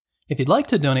If you'd like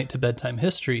to donate to Bedtime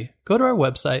History, go to our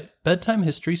website,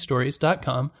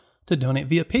 bedtimehistorystories.com, to donate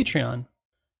via Patreon.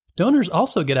 Donors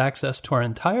also get access to our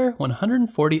entire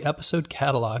 140-episode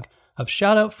catalog of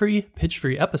shout-out-free,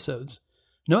 pitch-free episodes.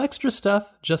 No extra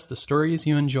stuff, just the stories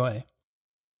you enjoy.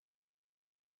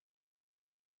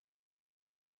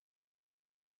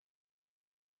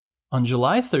 On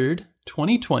July 3rd,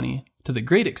 2020, to the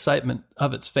great excitement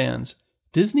of its fans,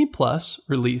 Disney Plus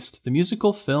released the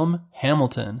musical film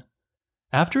Hamilton.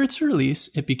 After its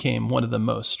release, it became one of the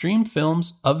most streamed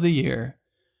films of the year.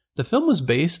 The film was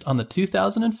based on the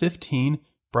 2015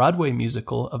 Broadway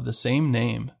musical of the same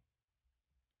name.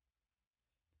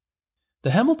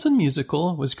 The Hamilton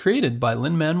musical was created by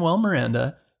Lin-Manuel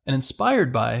Miranda and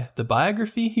inspired by the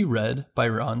biography he read by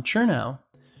Ron Chernow.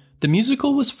 The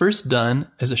musical was first done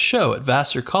as a show at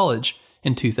Vassar College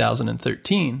in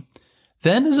 2013,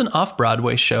 then as an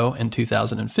off-Broadway show in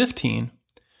 2015.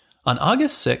 On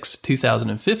August 6,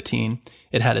 2015,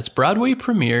 it had its Broadway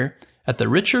premiere at the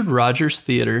Richard Rodgers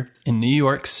Theater in New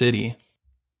York City.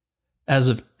 As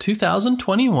of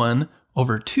 2021,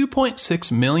 over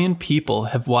 2.6 million people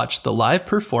have watched the live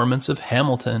performance of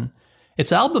Hamilton.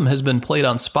 Its album has been played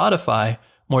on Spotify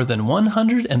more than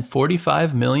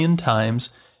 145 million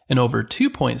times, and over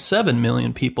 2.7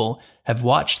 million people have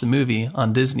watched the movie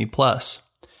on Disney+.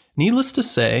 Needless to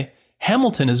say,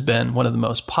 Hamilton has been one of the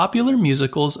most popular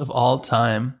musicals of all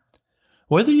time.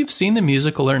 Whether you've seen the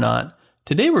musical or not,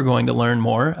 today we're going to learn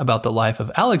more about the life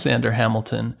of Alexander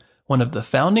Hamilton, one of the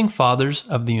founding fathers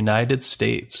of the United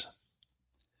States.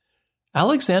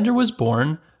 Alexander was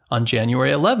born on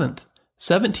January 11th,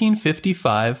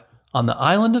 1755, on the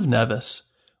island of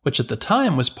Nevis, which at the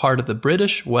time was part of the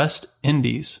British West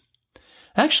Indies.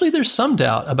 Actually, there's some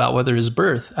doubt about whether his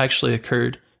birth actually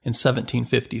occurred in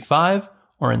 1755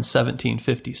 or in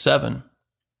 1757.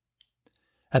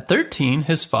 At 13,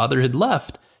 his father had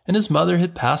left, and his mother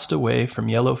had passed away from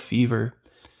yellow fever,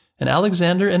 and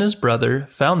Alexander and his brother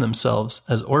found themselves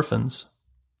as orphans.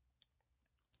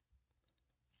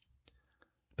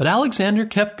 But Alexander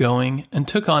kept going and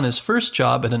took on his first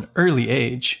job at an early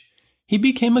age. He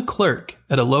became a clerk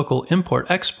at a local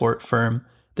import-export firm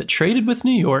that traded with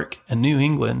New York and New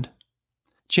England.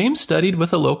 James studied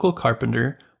with a local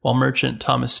carpenter, while merchant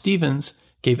Thomas Stevens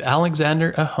gave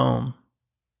Alexander a home.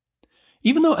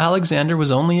 Even though Alexander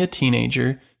was only a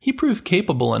teenager, he proved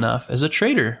capable enough as a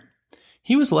trader.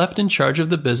 He was left in charge of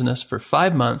the business for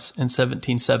 5 months in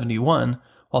 1771,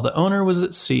 while the owner was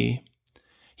at sea.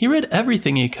 He read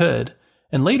everything he could,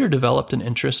 and later developed an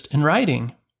interest in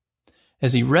writing.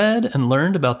 As he read and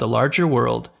learned about the larger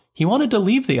world, he wanted to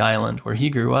leave the island where he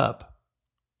grew up.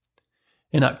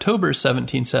 In October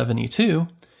 1772,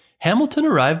 Hamilton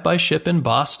arrived by ship in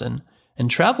Boston and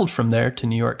traveled from there to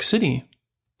New York City.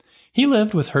 He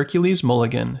lived with Hercules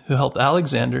Mulligan, who helped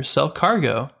Alexander sell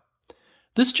cargo.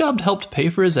 This job helped pay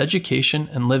for his education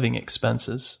and living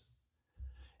expenses.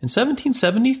 In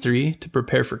 1773, to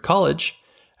prepare for college,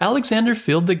 Alexander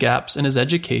filled the gaps in his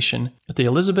education at the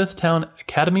Elizabethtown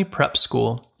Academy Prep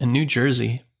School in New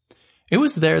Jersey. It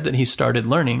was there that he started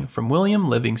learning from William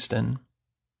Livingston.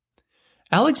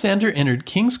 Alexander entered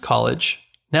King's College,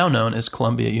 now known as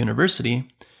Columbia University,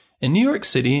 in New York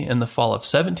City in the fall of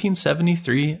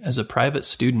 1773 as a private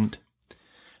student.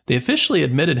 They officially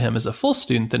admitted him as a full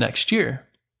student the next year.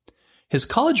 His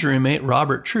college roommate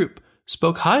Robert Troup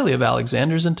spoke highly of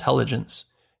Alexander's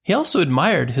intelligence. He also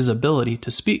admired his ability to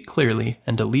speak clearly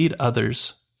and to lead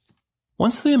others.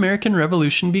 Once the American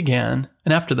Revolution began,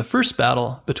 and after the first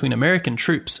battle between American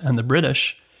troops and the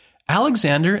British,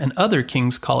 Alexander and other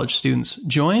King's College students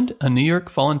joined a New York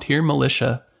volunteer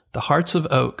militia, the Hearts of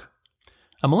Oak.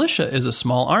 A militia is a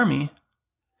small army.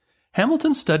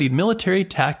 Hamilton studied military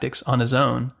tactics on his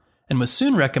own and was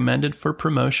soon recommended for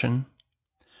promotion.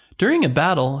 During a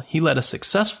battle, he led a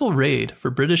successful raid for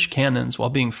British cannons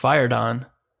while being fired on.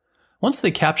 Once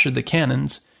they captured the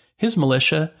cannons, his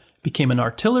militia became an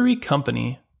artillery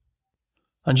company.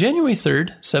 On January 3,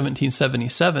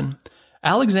 1777,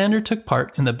 Alexander took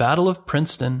part in the Battle of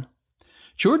Princeton.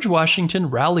 George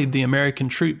Washington rallied the American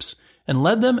troops and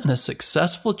led them in a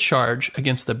successful charge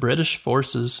against the British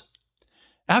forces.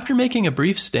 After making a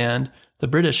brief stand, the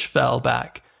British fell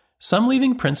back, some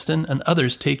leaving Princeton and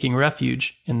others taking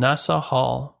refuge in Nassau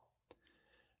Hall.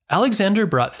 Alexander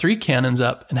brought 3 cannons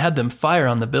up and had them fire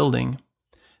on the building.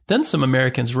 Then some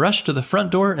Americans rushed to the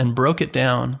front door and broke it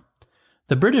down.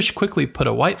 The British quickly put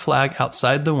a white flag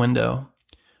outside the window.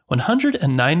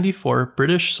 194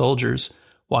 British soldiers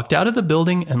walked out of the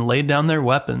building and laid down their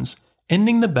weapons,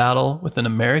 ending the battle with an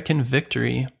American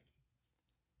victory.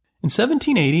 In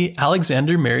 1780,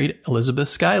 Alexander married Elizabeth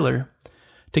Schuyler.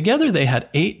 Together they had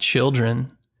 8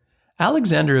 children.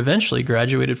 Alexander eventually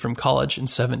graduated from college in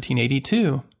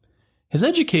 1782. His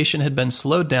education had been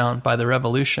slowed down by the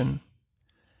Revolution.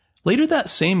 Later that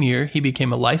same year, he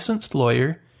became a licensed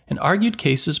lawyer and argued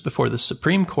cases before the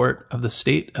Supreme Court of the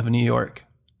state of New York.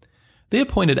 They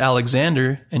appointed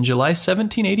Alexander in July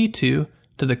 1782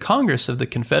 to the Congress of the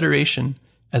Confederation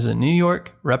as a New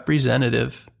York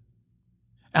representative.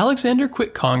 Alexander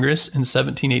quit Congress in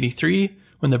 1783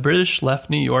 when the British left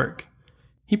New York.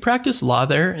 He practiced law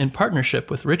there in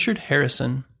partnership with Richard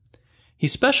Harrison. He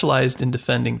specialized in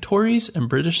defending Tories and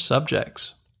British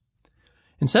subjects.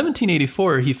 In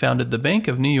 1784, he founded the Bank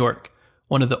of New York,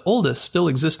 one of the oldest still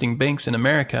existing banks in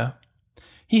America.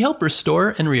 He helped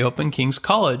restore and reopen King's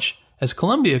College as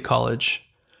Columbia College.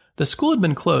 The school had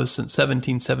been closed since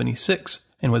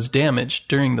 1776 and was damaged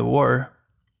during the war.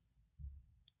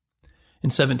 In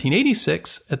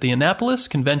 1786, at the Annapolis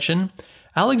Convention,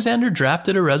 Alexander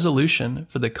drafted a resolution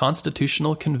for the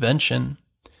Constitutional Convention.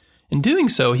 In doing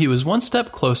so, he was one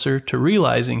step closer to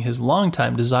realizing his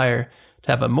longtime desire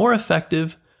to have a more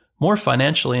effective, more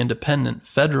financially independent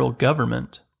federal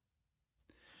government.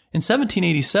 In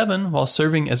 1787, while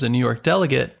serving as a New York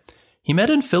delegate, he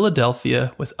met in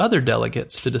Philadelphia with other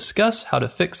delegates to discuss how to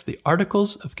fix the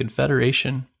Articles of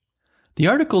Confederation. The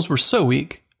Articles were so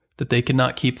weak that they could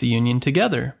not keep the Union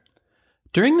together.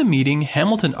 During the meeting,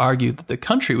 Hamilton argued that the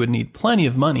country would need plenty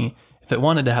of money if it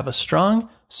wanted to have a strong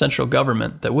central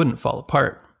government that wouldn't fall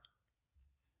apart.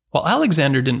 While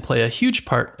Alexander didn't play a huge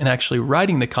part in actually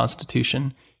writing the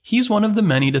Constitution, he's one of the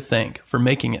many to thank for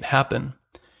making it happen.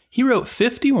 He wrote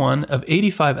 51 of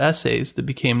 85 essays that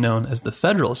became known as the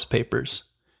Federalist Papers.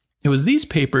 It was these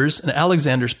papers and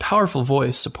Alexander's powerful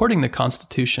voice supporting the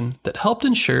Constitution that helped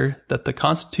ensure that the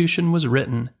Constitution was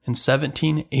written in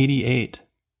 1788.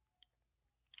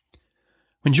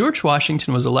 When George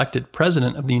Washington was elected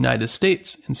President of the United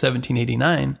States in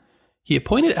 1789, he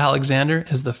appointed Alexander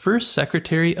as the first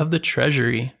Secretary of the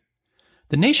Treasury.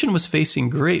 The nation was facing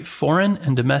great foreign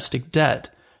and domestic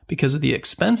debt because of the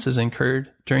expenses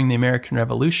incurred during the American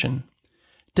Revolution.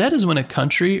 Debt is when a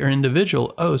country or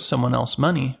individual owes someone else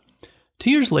money. 2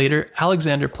 years later,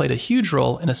 Alexander played a huge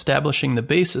role in establishing the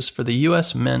basis for the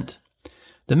U.S. Mint.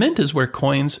 The mint is where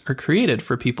coins are created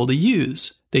for people to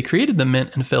use. They created the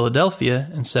mint in Philadelphia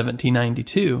in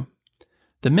 1792.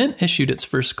 The mint issued its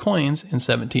first coins in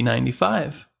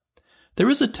 1795. There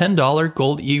was a $10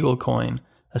 gold eagle coin,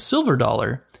 a silver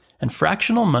dollar, and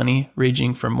fractional money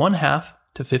ranging from 1/2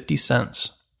 to 50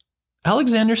 cents.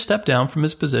 Alexander stepped down from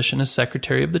his position as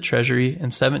Secretary of the Treasury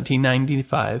in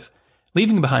 1795,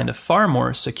 leaving behind a far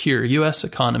more secure U.S.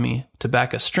 economy to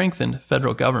back a strengthened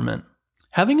federal government.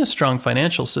 Having a strong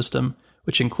financial system,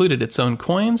 which included its own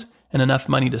coins and enough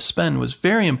money to spend, was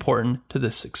very important to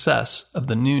the success of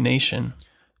the new nation.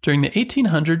 During the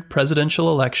 1800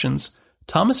 presidential elections,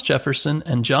 Thomas Jefferson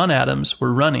and John Adams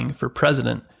were running for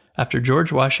president after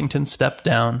George Washington stepped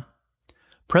down.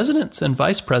 Presidents and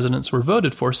vice presidents were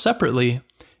voted for separately,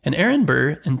 and Aaron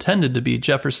Burr intended to be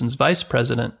Jefferson's vice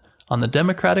president on the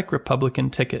Democratic-Republican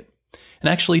ticket, and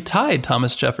actually tied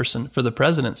Thomas Jefferson for the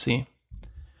presidency.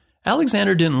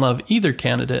 Alexander didn't love either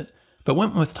candidate, but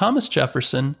went with Thomas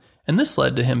Jefferson, and this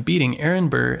led to him beating Aaron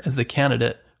Burr as the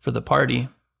candidate for the party.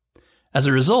 As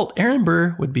a result, Aaron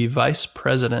Burr would be vice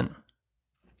president.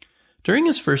 During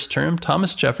his first term,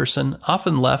 Thomas Jefferson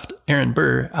often left Aaron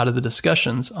Burr out of the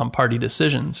discussions on party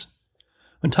decisions.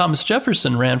 When Thomas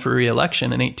Jefferson ran for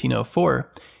re-election in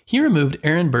 1804, he removed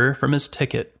Aaron Burr from his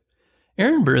ticket.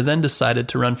 Aaron Burr then decided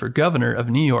to run for governor of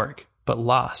New York, but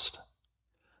lost.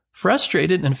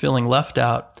 Frustrated and feeling left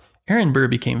out, Aaron Burr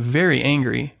became very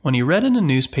angry when he read in a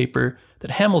newspaper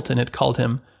that Hamilton had called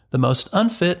him the most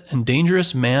unfit and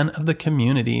dangerous man of the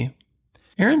community.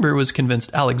 Aaron Burr was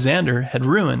convinced Alexander had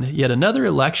ruined yet another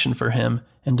election for him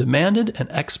and demanded an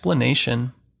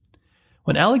explanation.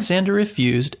 When Alexander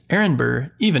refused, Aaron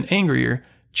Burr, even angrier,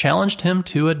 challenged him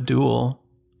to a duel.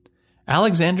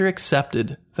 Alexander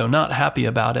accepted, though not happy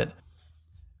about it.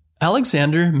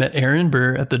 Alexander met Aaron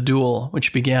Burr at the duel,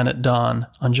 which began at dawn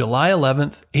on July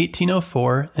 11,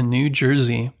 1804, in New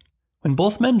Jersey. When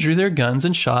both men drew their guns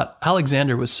and shot,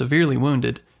 Alexander was severely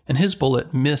wounded, and his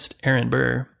bullet missed Aaron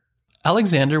Burr.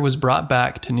 Alexander was brought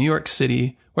back to New York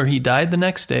City, where he died the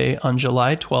next day on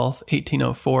July 12,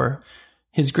 1804.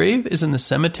 His grave is in the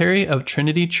cemetery of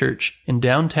Trinity Church in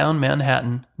downtown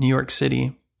Manhattan, New York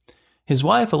City. His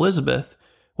wife, Elizabeth,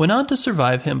 went on to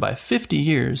survive him by 50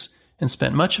 years and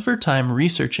spent much of her time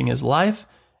researching his life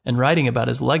and writing about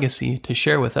his legacy to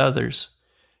share with others.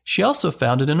 She also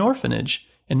founded an orphanage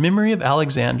in memory of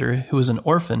Alexander, who was an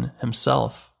orphan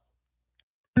himself.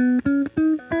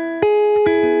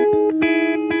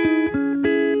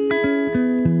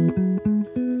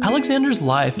 Alexander's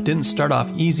life didn't start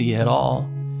off easy at all.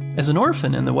 As an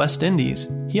orphan in the West Indies,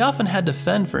 he often had to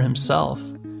fend for himself.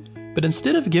 But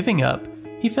instead of giving up,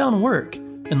 he found work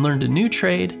and learned a new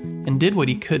trade and did what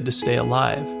he could to stay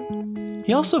alive.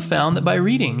 He also found that by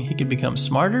reading, he could become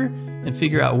smarter and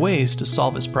figure out ways to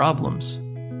solve his problems.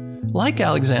 Like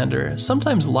Alexander,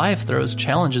 sometimes life throws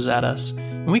challenges at us,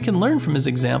 and we can learn from his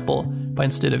example by,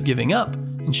 instead of giving up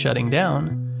and shutting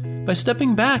down, by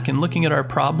stepping back and looking at our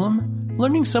problem,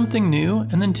 learning something new,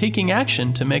 and then taking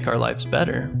action to make our lives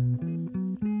better.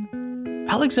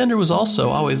 Alexander was also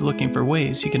always looking for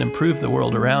ways he could improve the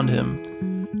world around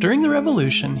him. During the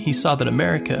Revolution, he saw that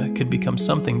America could become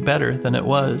something better than it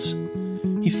was.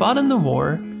 He fought in the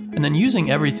war, and then using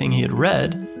everything he had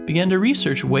read, began to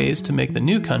research ways to make the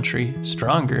new country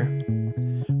stronger.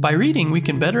 By reading, we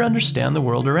can better understand the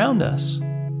world around us.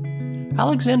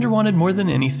 Alexander wanted more than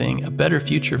anything a better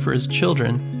future for his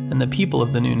children and the people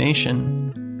of the new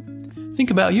nation. Think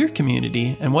about your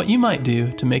community and what you might do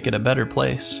to make it a better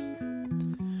place.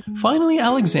 Finally,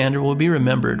 Alexander will be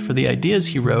remembered for the ideas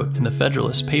he wrote in the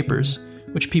Federalist Papers,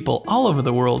 which people all over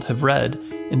the world have read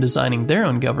in designing their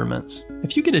own governments.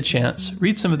 If you get a chance,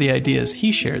 read some of the ideas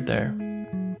he shared there.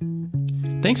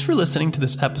 Thanks for listening to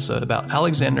this episode about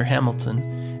Alexander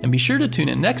Hamilton, and be sure to tune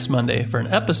in next Monday for an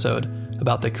episode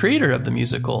about the creator of the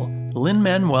musical,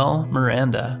 Lin-Manuel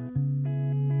Miranda.